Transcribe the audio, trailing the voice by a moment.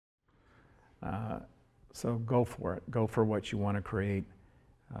So go for it. Go for what you want to create.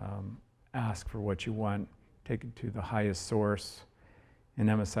 Ask for what you want. Take it to the highest source. In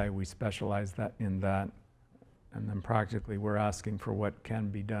MSIA, we specialize in that. And then practically, we're asking for what can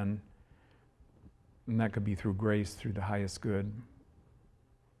be done. And that could be through grace, through the highest good.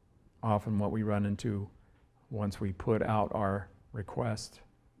 Often what we run into once we put out our request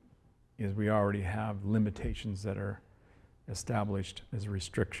is we already have limitations that are established as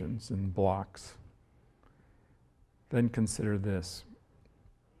restrictions and blocks. Then consider this.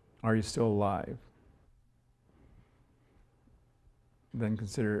 Are you still alive? Then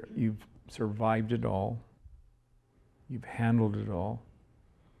consider you've survived it all. You've handled it all.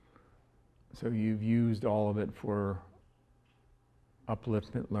 So you've used all of it for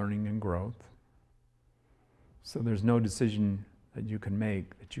upliftment, learning, and growth. So there's no decision that you can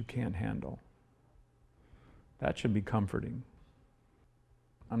make that you can't handle. That should be comforting.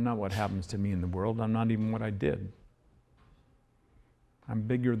 I'm not what happens to me in the world. I'm not even what I did. I'm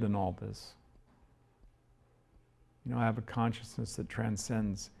bigger than all this. You know, I have a consciousness that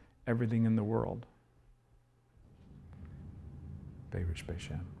transcends everything in the world. Beirich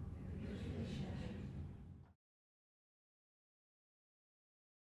Beishan.